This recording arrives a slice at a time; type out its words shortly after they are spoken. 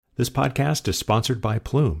This podcast is sponsored by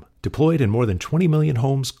Plume. Deployed in more than 20 million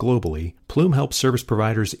homes globally, Plume helps service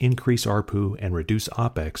providers increase ARPU and reduce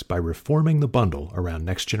OPEX by reforming the bundle around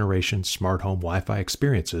next-generation smart home Wi-Fi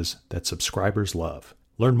experiences that subscribers love.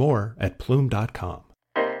 Learn more at plume.com.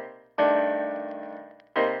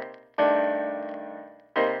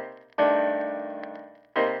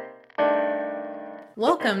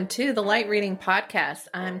 Welcome to the Light Reading Podcast.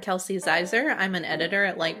 I'm Kelsey Zeiser. I'm an editor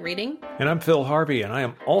at Light Reading. And I'm Phil Harvey, and I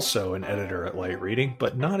am also an editor at Light Reading,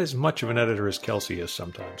 but not as much of an editor as Kelsey is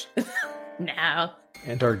sometimes. No.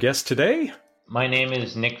 And our guest today? My name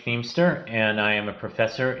is Nick Feimster, and I am a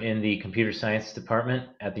professor in the Computer Science Department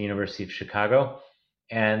at the University of Chicago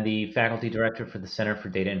and the faculty director for the Center for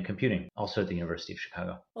Data and Computing, also at the University of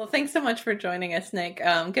Chicago. Well, thanks so much for joining us, Nick.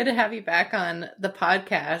 Good to have you back on the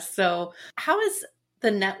podcast. So how has the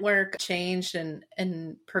network changed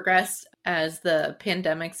and progressed as the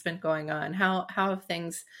pandemic's been going on? How have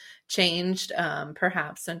things changed,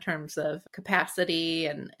 perhaps in terms of capacity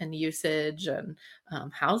and usage? And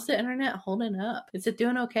how's the internet holding up? Is it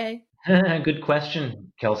doing okay? Good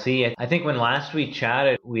question, Kelsey. I think when last we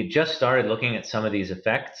chatted, we just started looking at some of these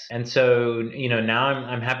effects. And so, now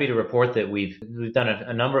I'm happy to report that we've done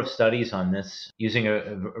a number of studies on this using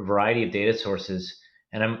a variety of data sources.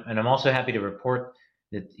 And I'm also happy to report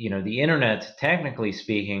that, the internet, technically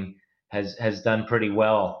speaking, has done pretty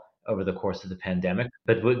well over the course of the pandemic.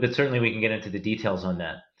 But certainly we can get into the details on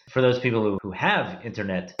that. For those people who have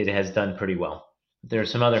internet, it has done pretty well. There are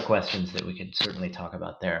some other questions that we could certainly talk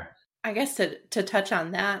about there. I guess to touch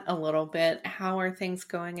on that a little bit, how are things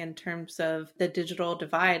going in terms of the digital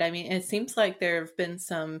divide? I mean, it seems like there have been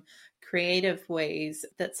some creative ways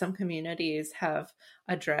that some communities have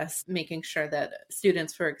addressed making sure that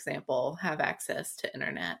students, for example, have access to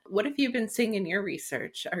internet. What have you been seeing in your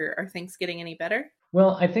research? Are things getting any better?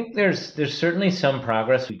 Well, I think there's certainly some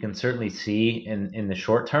progress we can certainly see in the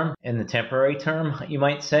short term, in the temporary term, you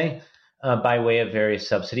might say. By way of various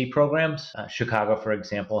subsidy programs. Chicago, for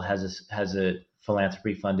example, has a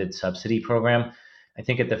philanthropy-funded subsidy program. I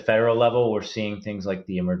think at the federal level, we're seeing things like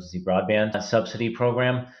the emergency broadband subsidy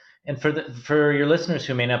program. And for your listeners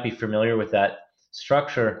who may not be familiar with that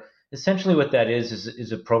structure, essentially what that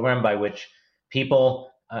is a program by which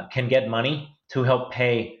people can get money to help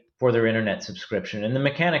pay for their internet subscription. And the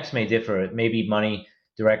mechanics may differ. It may be money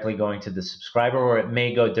directly going to the subscriber, or it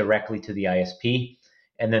may go directly to the ISP.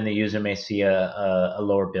 And then the user may see a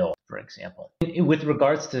lower bill, for example. With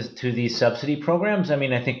regards to these subsidy programs, I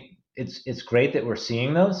mean, I think it's great that we're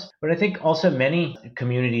seeing those. But I think also many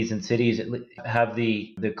communities and cities have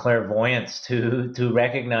the clairvoyance to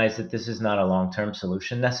recognize that this is not a long-term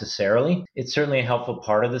solution necessarily. It's certainly a helpful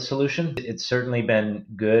part of the solution. It's certainly been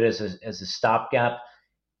good as a stopgap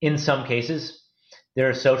in some cases. There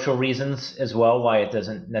are social reasons as well why it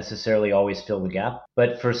doesn't necessarily always fill the gap.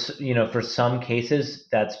 But for some cases,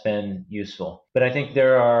 that's been useful. But I think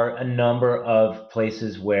there are a number of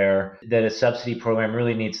places where that a subsidy program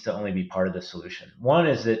really needs to only be part of the solution. One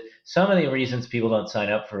is that some of the reasons people don't sign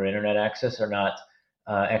up for internet access are not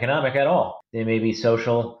economic at all. They may be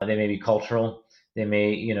social, they may be cultural. They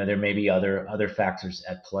may, there may be other factors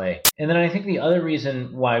at play. And then I think the other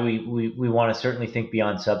reason why we want to certainly think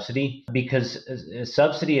beyond subsidy, because a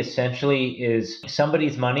subsidy essentially is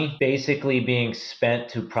somebody's money basically being spent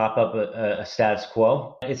to prop up a status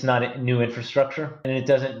quo. It's not a new infrastructure, and it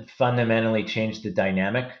doesn't fundamentally change the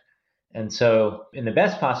dynamic. And so in the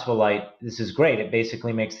best possible light, this is great. It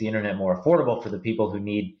basically makes the internet more affordable for the people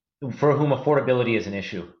for whom affordability is an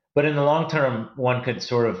issue. But in the long term, one could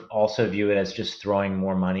sort of also view it as just throwing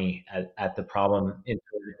more money at the problem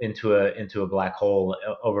into a black hole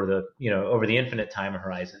over the infinite time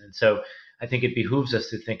horizon. And so I think it behooves us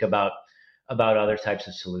to think about other types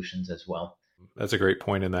of solutions as well. That's a great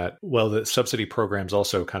point in that. Well, the subsidy programs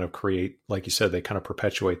also kind of create, like you said, they kind of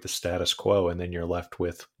perpetuate the status quo. And then you're left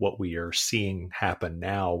with what we are seeing happen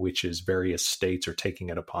now, which is various states are taking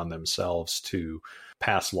it upon themselves to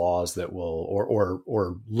pass laws that will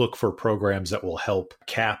or look for programs that will help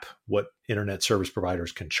cap what internet service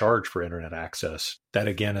providers can charge for internet access. That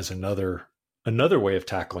again is another way of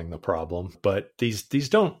tackling the problem. But these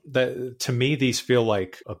to me, these feel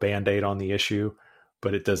like a Band-Aid on the issue,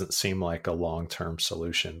 but it doesn't seem like a long-term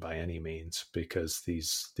solution by any means, because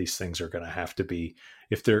these things are going to have to be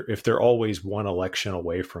if they're always one election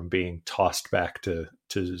away from being tossed back to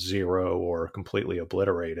zero or completely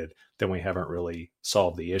obliterated, then we haven't really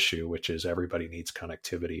solved the issue, which is everybody needs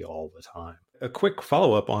connectivity all the time. A quick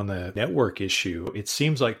follow-up on the network issue. It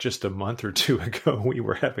seems like just a month or two ago, we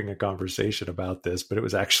were having a conversation about this, but it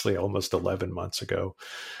was actually almost 11 months ago,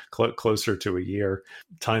 closer to a year.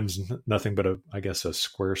 Time's nothing but a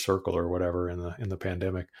square circle or whatever in the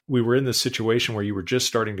pandemic. We were in this situation where you were just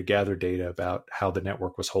starting to gather data about how the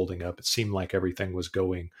network was holding up. It seemed like everything was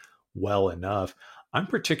going well enough. I'm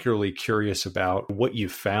particularly curious about what you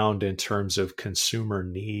found in terms of consumer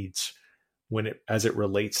needs as it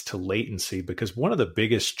relates to latency, because one of the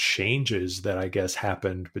biggest changes that I guess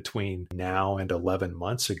happened between now and 11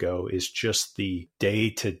 months ago is just the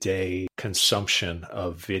day-to-day consumption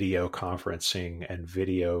of video conferencing and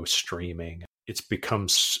video streaming. It's become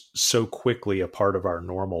so quickly a part of our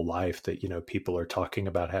normal life that, people are talking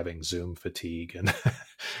about having Zoom fatigue and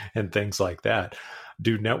and things like that.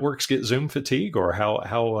 Do networks get Zoom fatigue, or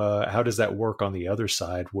how does that work on the other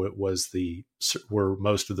side? Were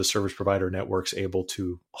most of the service provider networks able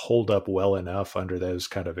to hold up well enough under those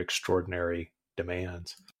kind of extraordinary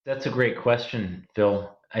demands? That's a great question,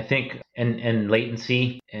 Phil. I think and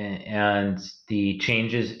latency and the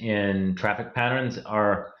changes in traffic patterns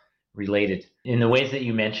are related in the ways that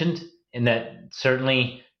you mentioned, in that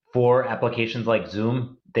certainly for applications like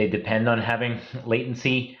Zoom, they depend on having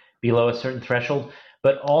latency below a certain threshold.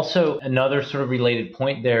 But also another sort of related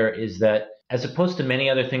point there is that as opposed to many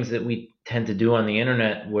other things that we tend to do on the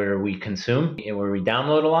internet where we consume and where we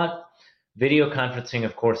download a lot, video conferencing,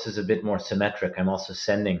 of course, is a bit more symmetric. I'm also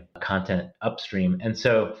sending content upstream. And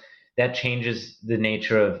so that changes the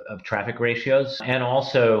nature of traffic ratios and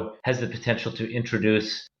also has the potential to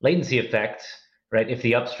introduce latency effects, right? If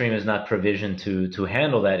the upstream is not provisioned to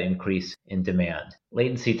handle that increase in demand.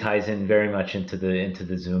 Latency ties in very much into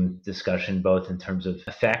the Zoom discussion, both in terms of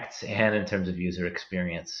effects and in terms of user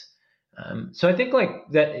experience. So I think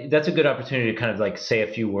that's a good opportunity to kind of say a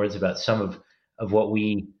few words about some of what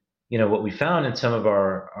we found in some of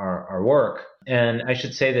our work. And I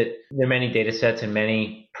should say that there are many data sets and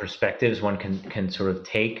many perspectives one can sort of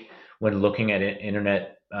take when looking at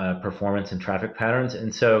internet performance and traffic patterns.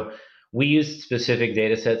 And so we used specific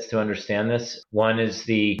data sets to understand this. One is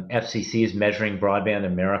the FCC's Measuring Broadband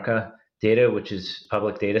America data, which is a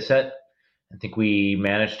public data set. I think we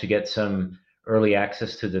managed to get some early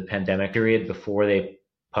access to the pandemic period before they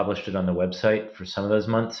published it on the website for some of those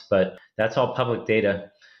months, but that's all public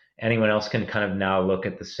data. Anyone else can kind of now look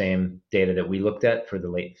at the same data that we looked at for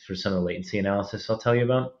some of the latency analysis I'll tell you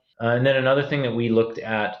about. And then another thing that we looked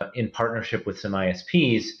at in partnership with some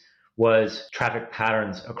ISPs was traffic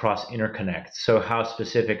patterns across interconnects. So how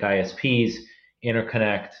specific ISPs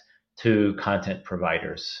interconnect to content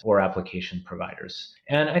providers or application providers.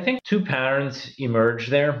 And I think two patterns emerge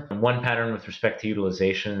there. One pattern with respect to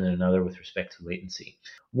utilization and another with respect to latency.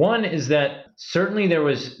 One is that certainly there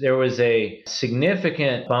was a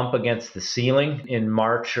significant bump against the ceiling in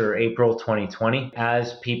March or April 2020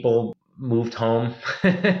 as people moved home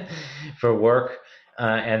for work.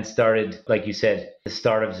 And started, like you said, the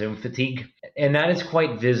start of Zoom fatigue. And that is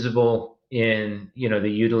quite visible in, the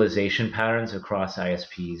utilization patterns across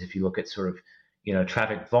ISPs. If you look at sort of,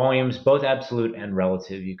 traffic volumes, both absolute and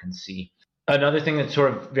relative, you can see. Another thing that's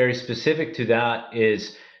sort of very specific to that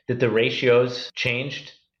is that the ratios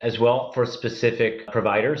changed as well for specific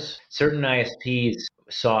providers. Certain ISPs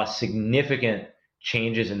saw significant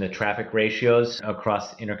changes in the traffic ratios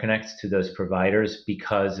across interconnects to those providers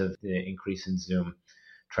because of the increase in Zoom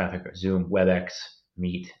traffic, Zoom, WebEx,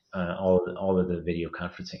 Meet, all of the video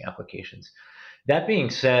conferencing applications. That being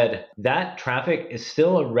said, that traffic is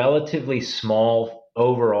still a relatively small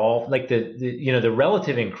overall. Like the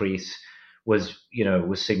relative increase was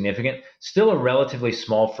significant. Still a relatively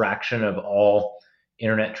small fraction of all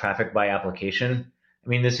internet traffic by application. I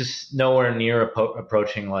mean, this is nowhere near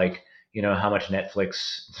approaching how much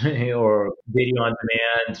Netflix or video on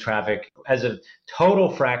demand traffic as a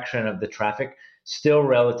total fraction of the traffic. Still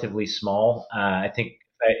relatively small. I think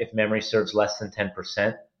if memory serves, less than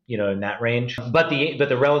 10%, in that range. But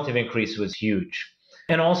the relative increase was huge.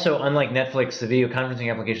 And also, unlike Netflix, the video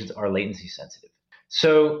conferencing applications are latency sensitive.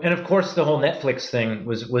 So, and of course, the whole Netflix thing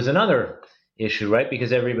was another issue, right?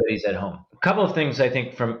 Because everybody's at home. A couple of things I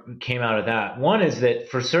think came out of that. One is that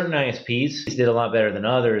for certain ISPs, they did a lot better than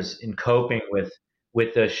others in coping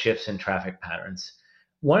with those shifts in traffic patterns.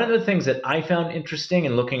 One of the things that I found interesting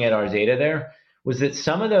in looking at our data there was that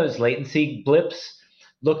some of those latency blips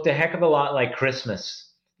looked a heck of a lot like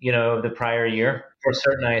Christmas, of the prior year. For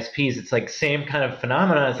certain ISPs, it's like same kind of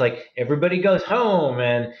phenomena. It's like everybody goes home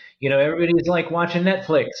and, everybody's like watching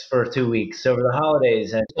Netflix for 2 weeks over the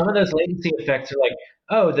holidays. And some of those latency effects are like,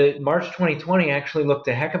 oh, the March 2020 actually looked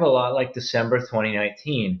a heck of a lot like December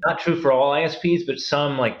 2019. Not true for all ISPs, but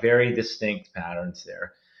some like very distinct patterns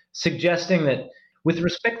there, suggesting that with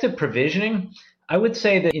respect to provisioning, I would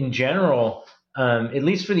say that in general, at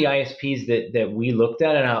least for the ISPs that we looked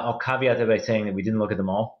at, and I'll caveat that by saying that we didn't look at them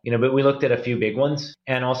all, but we looked at a few big ones.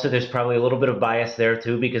 And also there's probably a little bit of bias there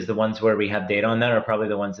too, because the ones where we have data on that are probably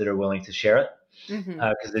the ones that are willing to share it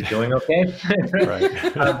because they're doing okay.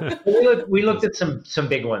 Right. We looked at some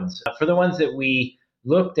big ones. For the ones that we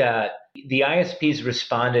looked at, the ISPs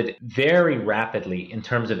responded very rapidly in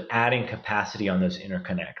terms of adding capacity on those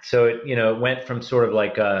interconnects. So it went from sort of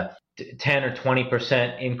like a 10 or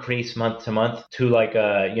 20% increase month to month to like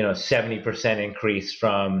a 70% increase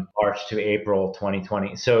from March to April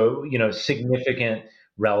 2020. So significant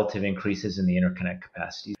relative increases in the interconnect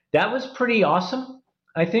capacity. That was pretty awesome,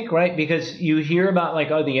 I think, right? Because you hear about like,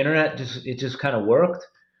 oh, the internet just kind of worked.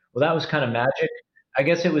 Well, that was kind of magic. I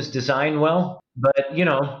guess it was designed well, but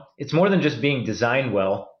it's more than just being designed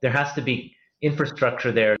well. There has to be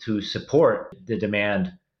infrastructure there to support the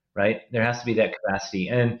demand, right? There has to be that capacity.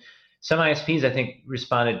 And some ISPs, I think,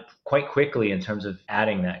 responded quite quickly in terms of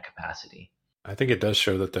adding that capacity. I think it does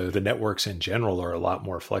show that the networks in general are a lot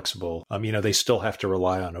more flexible. They still have to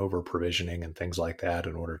rely on over provisioning and things like that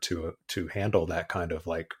in order to handle that kind of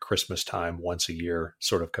like Christmas time, once a year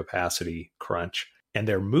sort of capacity crunch. And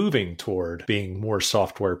they're moving toward being more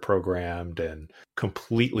software programmed and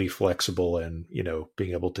completely flexible and,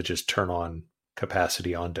 being able to just turn on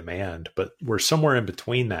capacity on demand. But we're somewhere in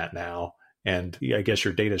between that now. And I guess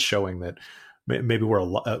your data is showing that maybe we're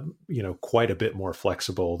quite a bit more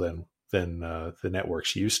flexible than the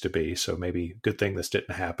networks used to be. So maybe good thing this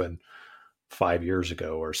didn't happen 5 years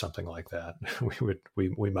ago or something like that.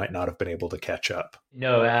 We might not have been able to catch up.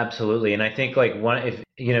 No, absolutely. And I think like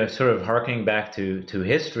sort of harkening back to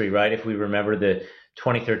history, right? If we remember the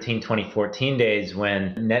 2013, 2014 days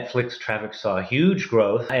when Netflix traffic saw huge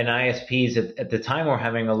growth and ISPs at the time were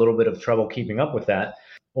having a little bit of trouble keeping up with that.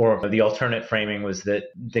 Or the alternate framing was that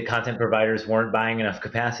the content providers weren't buying enough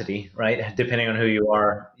capacity, right? Depending on who you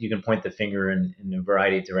are, you can point the finger in a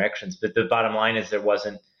variety of directions. But the bottom line is there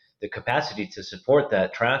wasn't the capacity to support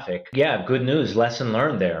that traffic. Yeah, good news, lesson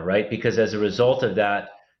learned there, right? Because as a result of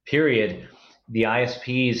that period, the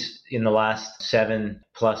ISPs in the last 7+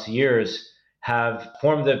 years have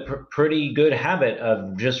formed a pretty good habit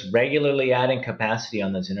of just regularly adding capacity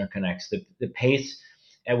on those interconnects. The pace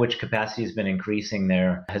at which capacity has been increasing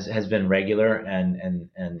there has been regular and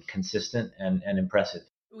consistent and impressive.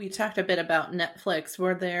 We talked a bit about Netflix.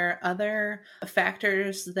 Were there other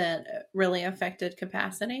factors that really affected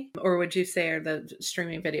capacity? Or would you say are the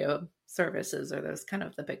streaming video services, are those kind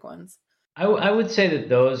of the big ones? I would say that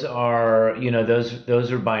those are,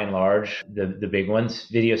 those are by and large the big ones: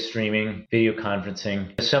 video streaming, video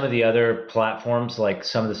conferencing. Some of the other platforms, like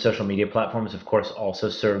some of the social media platforms, of course, also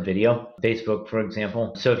serve video. Facebook, for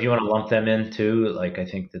example. So if you want to lump them in too, like I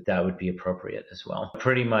think that would be appropriate as well.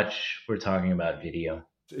 Pretty much we're talking about video.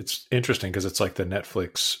 It's interesting because it's like the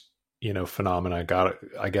Netflix phenomena got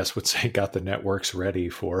the networks ready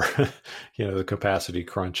for, the capacity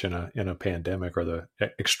crunch in a pandemic, or the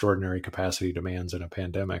extraordinary capacity demands in a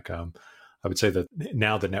pandemic. I would say that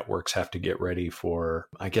now the networks have to get ready for,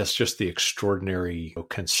 I guess, just the extraordinary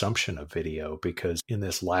consumption of video, because in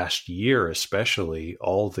this last year, especially,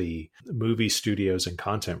 all the movie studios and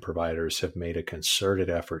content providers have made a concerted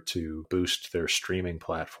effort to boost their streaming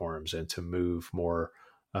platforms and to move more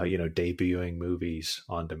debuting movies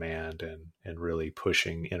on demand and really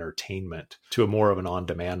pushing entertainment to a more of an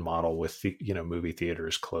on-demand model with, movie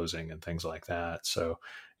theaters closing and things like that. So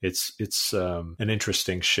it's an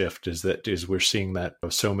interesting shift is we're seeing that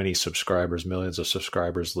so many subscribers, millions of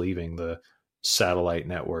subscribers leaving the satellite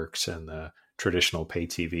networks and the traditional pay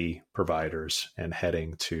TV providers and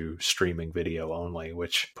heading to streaming video only,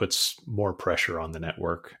 which puts more pressure on the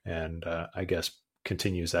network and I guess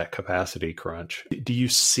continues that capacity crunch. Do you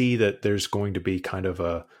see that there's going to be kind of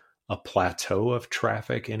a plateau of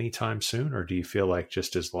traffic anytime soon? Or do you feel like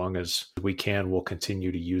just as long as we can, we'll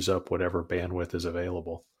continue to use up whatever bandwidth is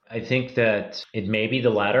available? I think that it may be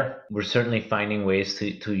the latter. We're certainly finding ways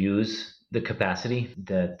to use the capacity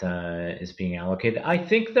that is being allocated. I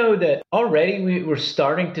think, though, that already we're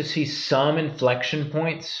starting to see some inflection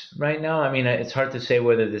points right now. I mean, it's hard to say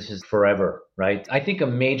whether this is forever, right? I think a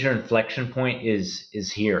major inflection point is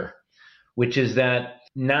here, which is that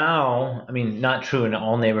Now, I mean, not true in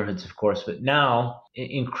all neighborhoods, of course, but now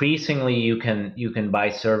increasingly you can buy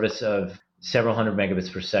service of several hundred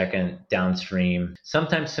megabits per second downstream,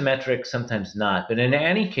 sometimes symmetric, sometimes not. But in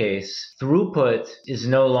any case, throughput is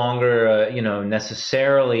no longer,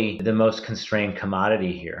 necessarily the most constrained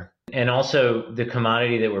commodity here. And also the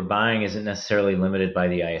commodity that we're buying isn't necessarily limited by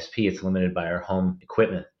the ISP. It's limited by our home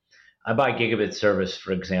equipment. I buy gigabit service,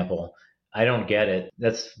 for example. I don't get it.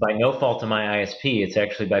 That's by no fault of my ISP. It's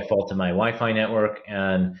actually by fault of my Wi-Fi network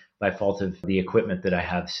and by fault of the equipment that I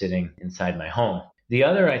have sitting inside my home. The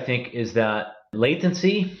other, I think, is that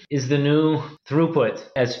latency is the new throughput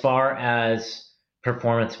as far as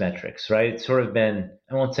performance metrics, right? It's sort of been,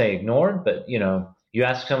 I won't say ignored, but, you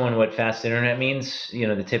ask someone what fast internet means,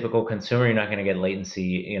 the typical consumer, you're not going to get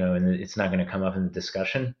latency, and it's not going to come up in the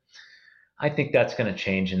discussion. I think that's going to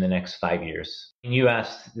change in the next 5 years. And you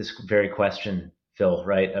asked this very question, Phil,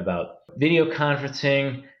 right, about video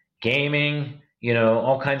conferencing, gaming,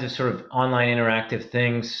 all kinds of sort of online interactive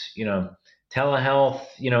things, telehealth,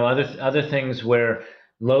 other things where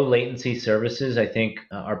low latency services, I think,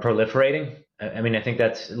 are proliferating. I mean, I think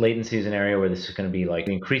latency is an area where this is going to be like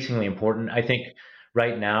increasingly important. I think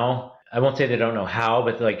right now, I won't say they don't know how,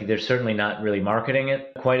 but like they're certainly not really marketing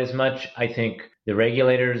it quite as much. I think the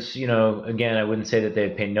regulators, again, I wouldn't say that they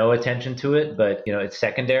pay no attention to it, but it's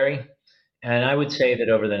secondary. And I would say that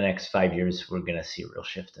over the next 5 years, we're going to see a real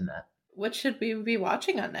shift in that. What should we be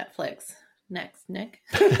watching on Netflix next, Nick?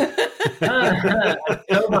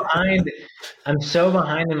 I'm so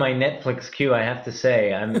behind in my Netflix queue, I have to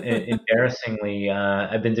say. I'm embarrassingly,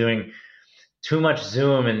 I've been doing too much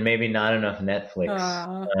Zoom and maybe not enough Netflix.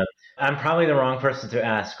 I'm probably the wrong person to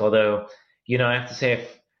ask, although, I have to say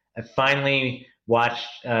I finally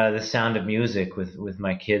watched The Sound of Music with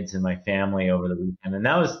my kids and my family over the weekend, and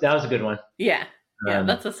that was a good one. Yeah,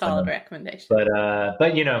 that's a solid recommendation. But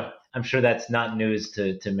I'm sure that's not news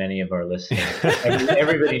to many of our listeners.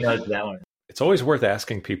 Everybody knows that one. It's always worth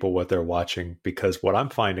asking people what they're watching, because what I'm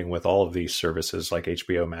finding with all of these services like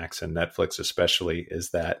HBO Max and Netflix especially is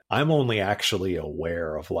that I'm only actually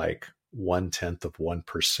aware of like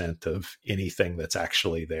 0.1% of anything that's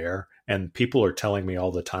actually there. And people are telling me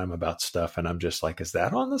all the time about stuff. And I'm just like, is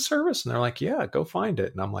that on the service? And they're like, yeah, go find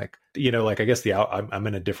it. And I'm like, I guess I'm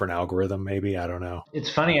in a different algorithm, maybe. I don't know.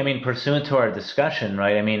 It's funny. I mean, pursuant to our discussion,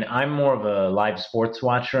 right? I mean, I'm more of a live sports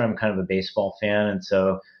watcher. I'm kind of a baseball fan. And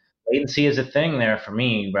so latency is a thing there for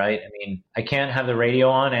me, right? I mean, I can't have the radio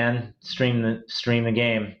on and stream the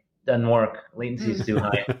game. Doesn't work. Latency is too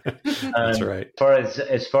high. That's right.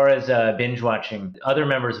 As far as binge watching, other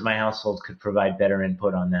members of my household could provide better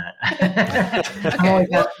input on that.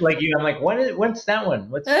 Okay. Like you, I'm like, what's that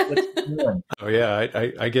one? What's the new one? Oh yeah,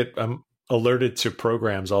 I'm alerted to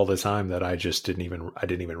programs all the time that I didn't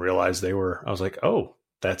even realize they were. I was like, oh,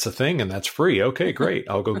 that's a thing and that's free. Okay, great.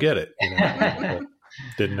 I'll go get it.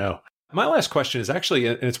 Didn't know. My last question is actually,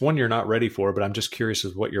 and it's one you're not ready for, but I'm just curious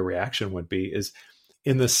as what your reaction would be, is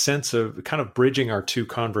in the sense of kind of bridging our two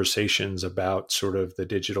conversations about sort of the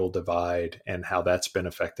digital divide and how that's been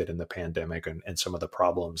affected in the pandemic and some of the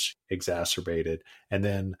problems exacerbated, and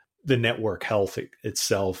then the network health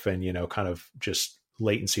itself and, kind of just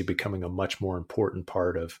latency becoming a much more important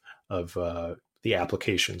part of the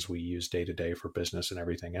applications we use day to day for business and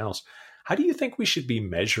everything else. How do you think we should be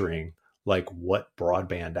measuring like what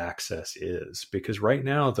broadband access is? Because right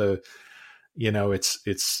now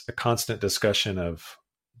it's a constant discussion of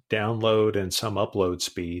download and some upload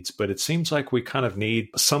speeds, but it seems like we kind of need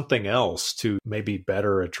something else to maybe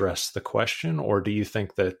better address the question. Or do you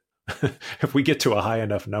think that if we get to a high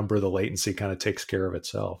enough number, the latency kind of takes care of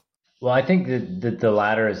itself? Well, I think that the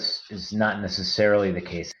latter is not necessarily the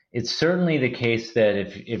case. It's certainly the case that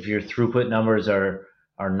if your throughput numbers are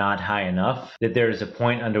not high enough, that there is a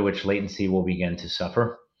point under which latency will begin to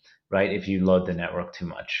suffer, right? If you load the network too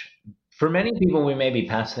much. For many people, we may be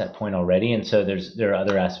past that point already, and so there are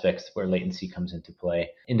other aspects where latency comes into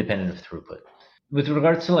play, independent of throughput. With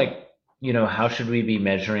regards to how should we be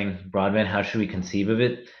measuring broadband? How should we conceive of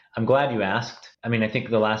it? I'm glad you asked. I mean, I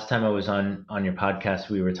think the last time I was on your podcast,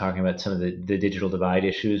 we were talking about some of the digital divide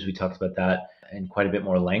issues. We talked about that in quite a bit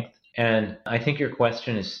more length, and I think your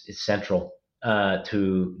question is central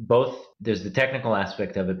to both. There's the technical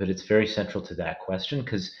aspect of it, but it's very central to that question,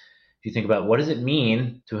 because if you think about what does it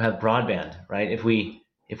mean to have broadband, right? If we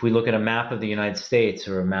look at a map of the United States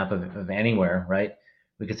or a map of anywhere, right,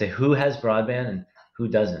 we could say who has broadband and who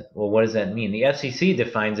doesn't. Well, what does that mean? The FCC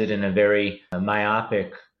defines it in a very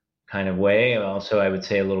myopic kind of way. Also, I would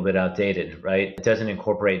say a little bit outdated, right? It doesn't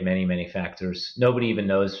incorporate many, many factors. Nobody even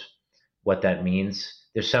knows what that means.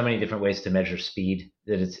 There's so many different ways to measure speed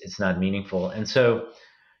it's not meaningful. And so,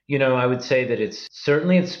 I would say that it's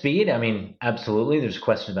certainly at speed. I mean, absolutely. There's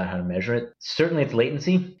questions about how to measure it. Certainly it's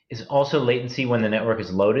latency. It's also latency when the network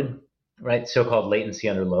is loaded, right? So-called latency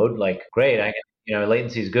under load. Like, great,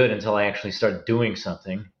 latency is good until I actually start doing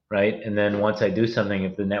something, right? And then once I do something,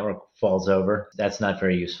 if the network falls over, that's not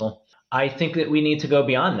very useful. I think that we need to go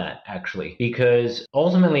beyond that, actually, because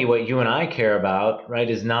ultimately what you and I care about, right,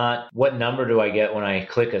 is not what number do I get when I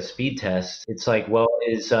click a speed test. It's like, well,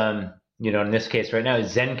 in this case right now,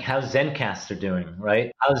 how's Zencastr doing,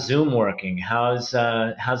 right? How's Zoom working? How's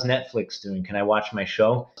Netflix doing? Can I watch my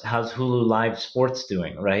show? How's Hulu Live Sports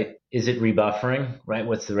doing, right? Is it rebuffering, right?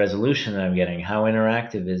 What's the resolution that I'm getting? How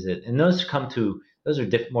interactive is it? And those are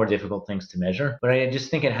more difficult things to measure, but I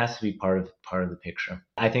just think it has to be part of the picture.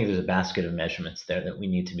 I think there's a basket of measurements there that we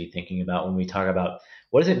need to be thinking about when we talk about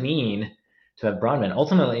what does it mean to have broadband.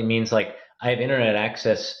 Ultimately, it means like I have internet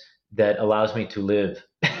access that allows me to live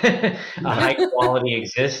a high quality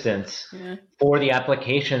existence for the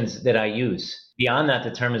applications that I use. Beyond that,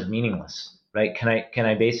 the term is meaningless, right? Can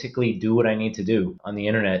I basically do what I need to do on the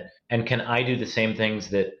internet, and can I do the same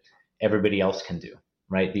things that everybody else can do?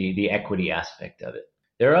 Right, the equity aspect of it.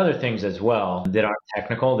 There are other things as well that aren't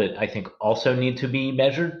technical that I think also need to be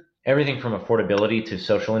measured. Everything from affordability to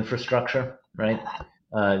social infrastructure, right?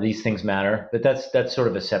 These things matter, but that's sort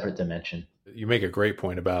of a separate dimension. You make a great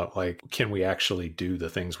point about like, can we actually do the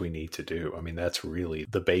things we need to do? I mean, that's really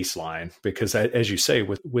the baseline, because as you say,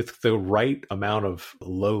 with the right amount of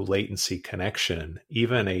low latency connection,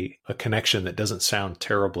 even a connection that doesn't sound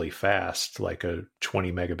terribly fast, like a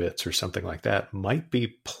 20 megabits or something like that, might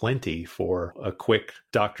be plenty for a quick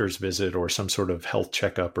doctor's visit or some sort of health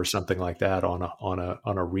checkup or something like that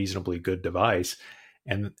on a reasonably good device.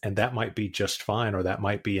 And that might be just fine, or that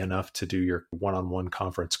might be enough to do your one-on-one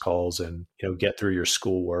conference calls and, get through your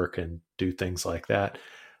schoolwork and do things like that.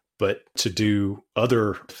 But to do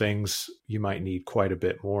other things, you might need quite a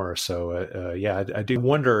bit more. So, I do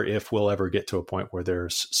wonder if we'll ever get to a point where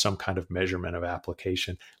there's some kind of measurement of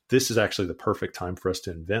application. This is actually the perfect time for us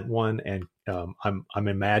to invent one. And I'm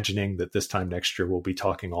imagining that this time next year, we'll be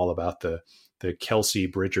talking all about the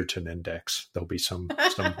Kelsey-Bridgerton index. There'll be some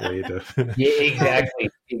way to yeah, exactly.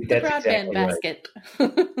 That's broadband exactly basket.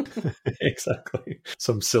 Right. Exactly.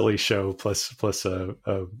 Some silly show plus plus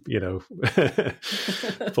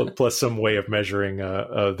some way of measuring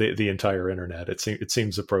the entire internet. It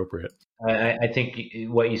seems appropriate. I think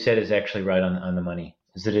what you said is actually right on the money.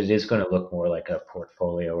 Is that it is going to look more like a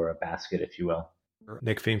portfolio or a basket, if you will.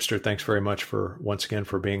 Nick Feamster, thanks very much once again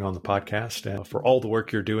for being on the podcast and for all the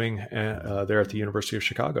work you're doing there at the University of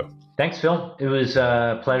Chicago. Thanks, Phil. It was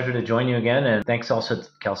a pleasure to join you again. And thanks also to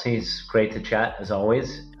Kelsey. It's great to chat as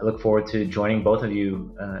always. I look forward to joining both of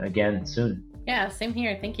you again soon. Yeah, same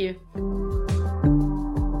here. Thank you.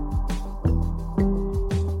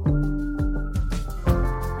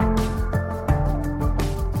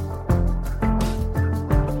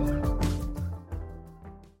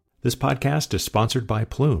 This podcast is sponsored by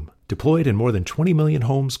Plume. Deployed in more than 20 million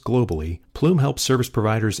homes globally, Plume helps service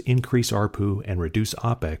providers increase ARPU and reduce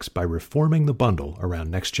OPEX by reforming the bundle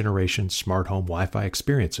around next-generation smart home Wi-Fi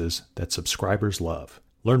experiences that subscribers love.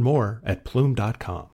 Learn more at plume.com.